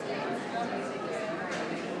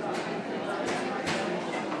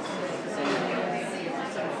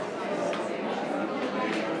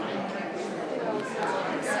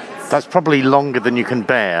That's probably longer than you can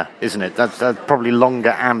bear, isn't it? That's probably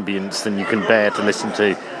longer ambience than you can bear to listen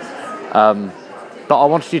to. But I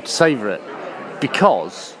wanted you to savour it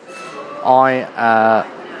because I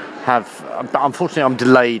unfortunately, I'm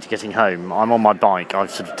delayed getting home. I'm on my bike. I've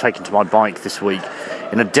sort of taken to my bike this week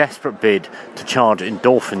in a desperate bid to charge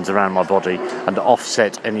endorphins around my body and to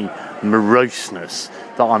offset any moroseness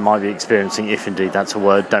that I might be experiencing, if indeed that's a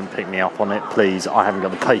word. Don't pick me up on it, please. I haven't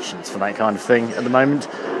got the patience for that kind of thing at the moment.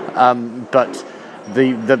 But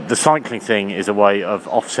the cycling thing is a way of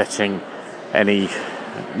offsetting any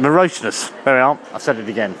moroseness. There we are. I said it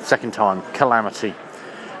again. Second time. Calamity.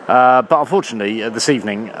 But unfortunately, this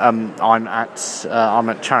evening, I'm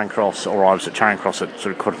at Charing Cross, or I was at Charing Cross at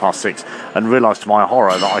sort of 6:15, and realised to my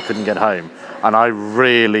horror that I couldn't get home, and I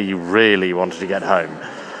really, really wanted to get home.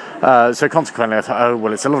 So consequently, I thought, oh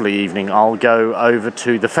well, it's a lovely evening. I'll go over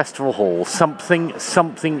to the festival hall.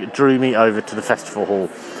 Something drew me over to the festival hall.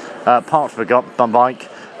 Parked my bike,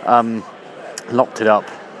 locked it up,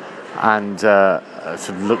 and sort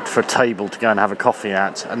of looked for a table to go and have a coffee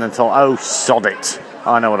at, and then thought, oh sod it.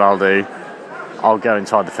 I know what I'll do. I'll go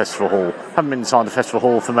inside the festival hall. Haven't been inside the festival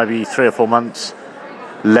hall for maybe 3 or 4 months.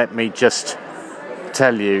 Let me just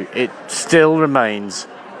tell you, it still remains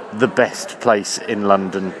the best place in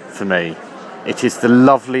London for me. It is the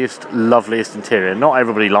loveliest interior. Not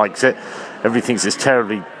everybody likes it. Everybody thinks it's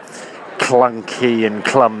terribly clunky and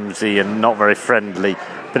clumsy and not very friendly.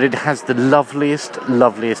 But it has the loveliest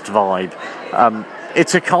vibe.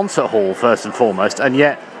 It's a concert hall, first and foremost, and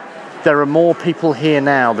yet there are more people here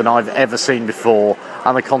now than I've ever seen before,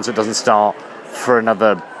 and the concert doesn't start for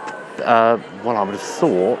another, I would have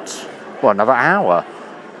thought, another hour.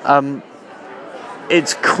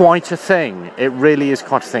 It's quite a thing. It really is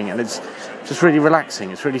quite a thing, and it's just really relaxing.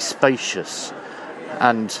 It's really spacious,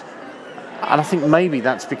 and I think maybe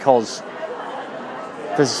that's because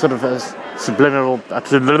there's a sort of a subliminal,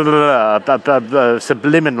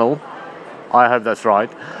 I hope that's right,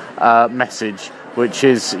 message, which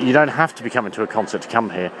is you don't have to be coming to a concert to come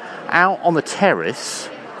here. Out on the terrace,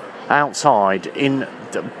 outside, in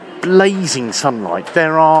blazing sunlight,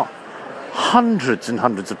 there are hundreds and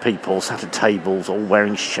hundreds of people sat at tables, all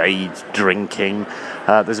wearing shades, drinking.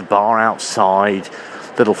 There's a bar outside,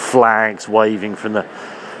 little flags waving from the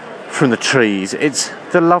trees. It's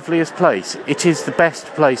the loveliest place. It is the best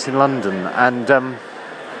place in London, and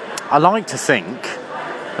I like to think,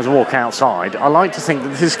 as I walk outside, I like to think that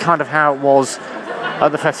this is kind of how it was at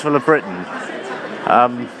the Festival of Britain.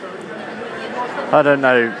 I don't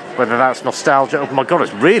know whether that's nostalgia. Oh my God,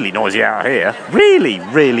 it's really noisy out here. Really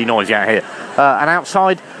noisy out here. And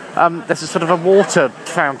outside, there's a sort of a water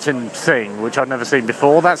fountain thing, which I've never seen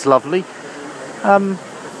before. That's lovely.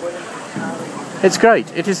 It's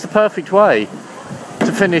great. It is the perfect way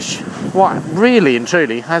to finish what really and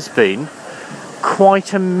truly has been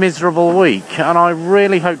quite a miserable week. And I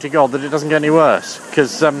really hope to God that it doesn't get any worse,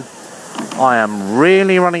 because I am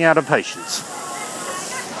really running out of patience.